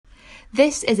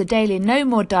This is a daily No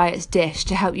More Diets dish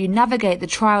to help you navigate the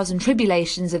trials and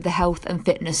tribulations of the health and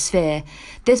fitness sphere.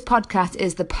 This podcast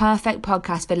is the perfect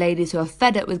podcast for ladies who are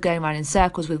fed up with going around in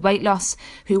circles with weight loss,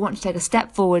 who want to take a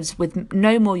step forwards with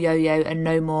no more yo-yo and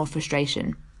no more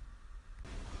frustration.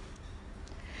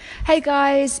 Hey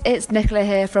guys, it's Nicola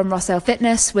here from Rossell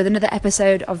Fitness with another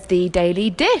episode of the Daily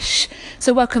Dish.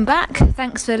 So welcome back,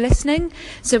 thanks for listening.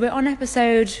 So we're on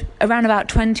episode around about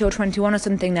 20 or 21 or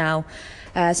something now.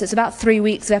 So it's about 3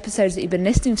 weeks of episodes that you've been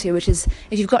listening to, which is,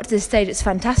 if you've got to this stage, it's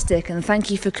fantastic. And thank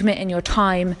you for committing your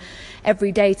time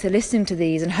every day to listening to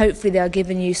these. And hopefully they are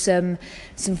giving you some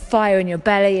fire in your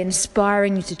belly,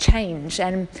 inspiring you to change.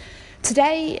 And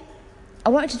today I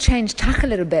wanted to change tack a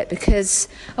little bit because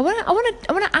I want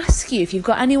to ask you if you've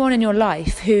got anyone in your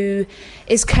life who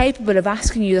is capable of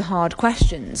asking you the hard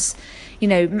questions. You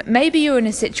know, maybe you're in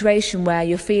a situation where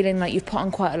you're feeling like you've put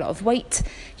on quite a lot of weight,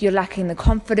 you're lacking the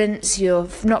confidence, you're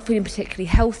not feeling particularly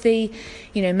healthy.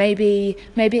 You know, maybe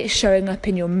it's showing up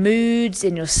in your moods,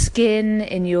 in your skin,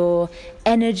 in your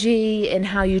energy, in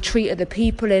how you treat other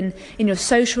people, in your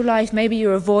social life. Maybe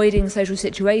you're avoiding social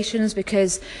situations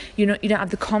because you don't have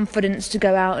the confidence to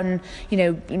go out and, you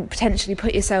know, potentially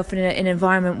put yourself in an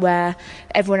environment where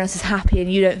everyone else is happy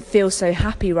and you don't feel so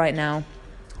happy right now.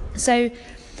 So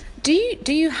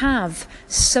do you have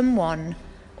someone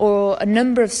or a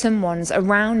number of someones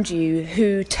around you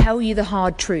who tell you the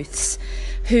hard truths,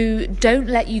 who don't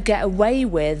let you get away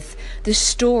with the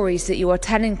stories that you are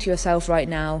telling to yourself right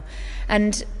now?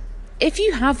 And if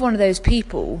you have one of those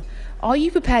people, are you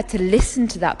prepared to listen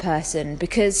to that person?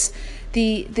 Because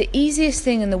the easiest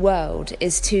thing in the world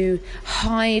is to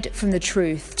hide from the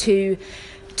truth, to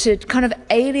kind of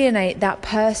alienate that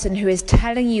person who is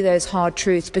telling you those hard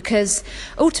truths, because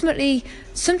ultimately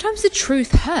sometimes the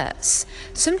truth hurts.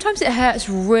 Sometimes it hurts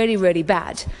really, really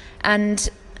bad. And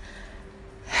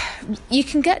you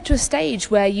can get to a stage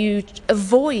where you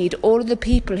avoid all of the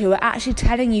people who are actually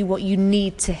telling you what you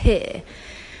need to hear.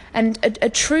 And a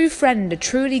true friend, a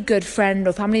truly good friend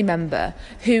or family member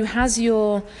who has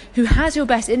your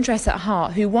best interests at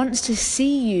heart, who wants to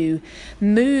see you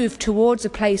move towards a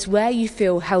place where you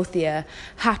feel healthier,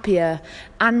 happier,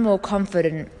 and more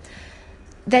confident,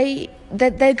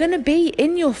 they're going to be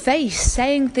in your face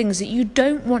saying things that you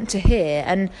don't want to hear.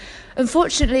 And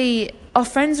unfortunately, our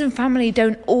friends and family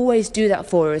don't always do that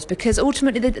for us, because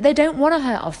ultimately they don't want to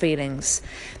hurt our feelings.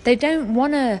 They don't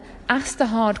want to ask the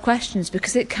hard questions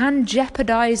because it can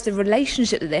jeopardize the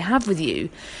relationship that they have with you.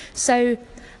 So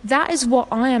that is what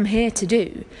I am here to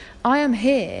do. I am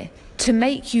here to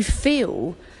make you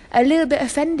feel a little bit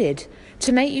offended,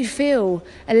 to make you feel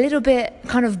a little bit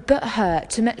kind of butthurt,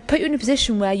 to put you in a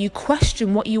position where you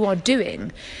question what you are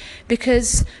doing.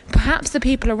 Because perhaps the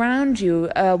people around you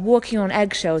are walking on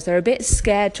eggshells. They're a bit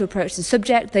scared to approach the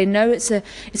subject. They know it's a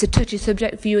touchy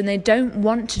subject for you, and they don't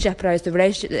want to jeopardize the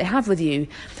relationship that they have with you.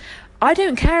 I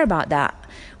don't care about that.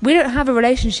 We don't have a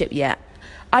relationship yet.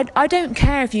 I don't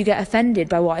care if you get offended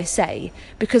by what I say,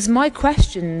 because my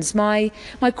questions, my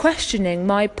questioning,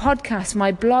 my podcasts,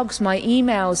 my blogs, my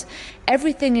emails,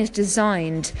 everything is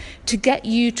designed to get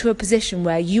you to a position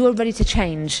where you are ready to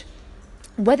change.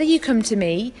 Whether you come to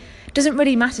me doesn't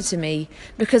really matter to me,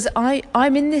 because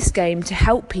I'm in this game to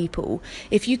help people.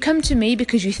 If you come to me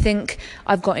because you think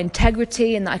I've got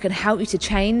integrity and that I can help you to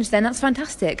change, then that's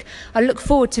fantastic. I look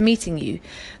forward to meeting you.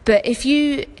 But if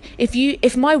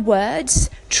my words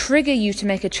trigger you to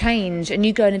make a change and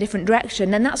you go in a different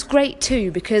direction, then that's great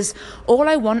too, because all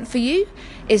I want for you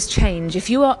is change. If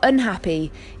you are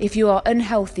unhappy, if you are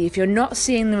unhealthy, if you're not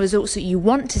seeing the results that you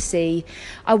want to see,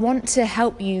 I want to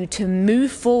help you to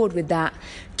move forward with that,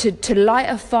 to light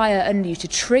a fire under you, to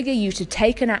trigger you to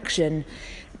take an action.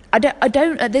 I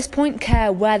don't at this point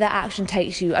care where that action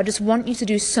takes you. I just want you to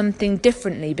do something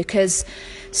differently, because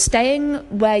staying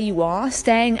where you are,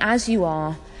 staying as you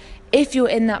are, if you're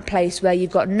in that place where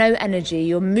you've got no energy,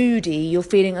 you're moody, you're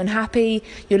feeling unhappy,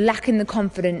 you're lacking the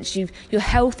confidence, your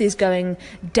health is going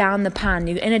down the pan,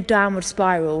 you're in a downward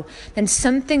spiral, then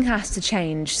something has to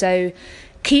change. So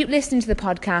keep listening to the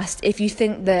podcast if you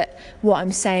think that what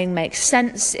I'm saying makes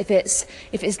sense, if it's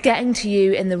getting to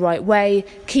you in the right way.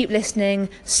 Keep listening,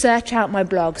 search out my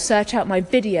blog, search out my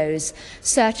videos,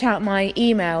 search out my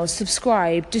emails,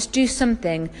 subscribe, just do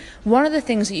something. One of the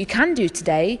things that you can do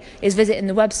today is visit in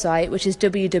the website, which is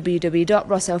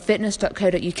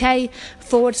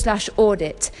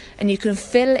www.rossellfitness.co.uk/audit, and you can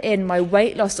fill in my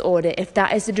weight loss audit if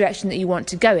that is the direction that you want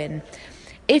to go in.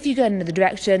 If you go in another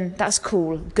direction, that's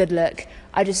cool, good luck.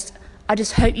 I just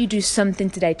hope you do something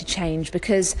today to change,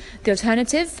 because the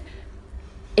alternative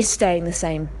is staying the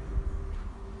same.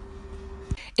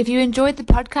 If you enjoyed the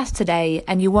podcast today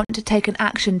and you want to take an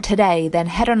action today, then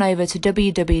head on over to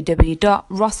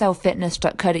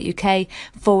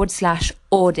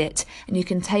www.rossellfitness.co.uk/audit and you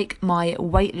can take my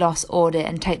weight loss audit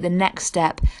and take the next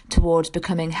step towards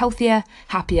becoming healthier,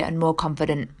 happier and more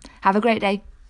confident. Have a great day.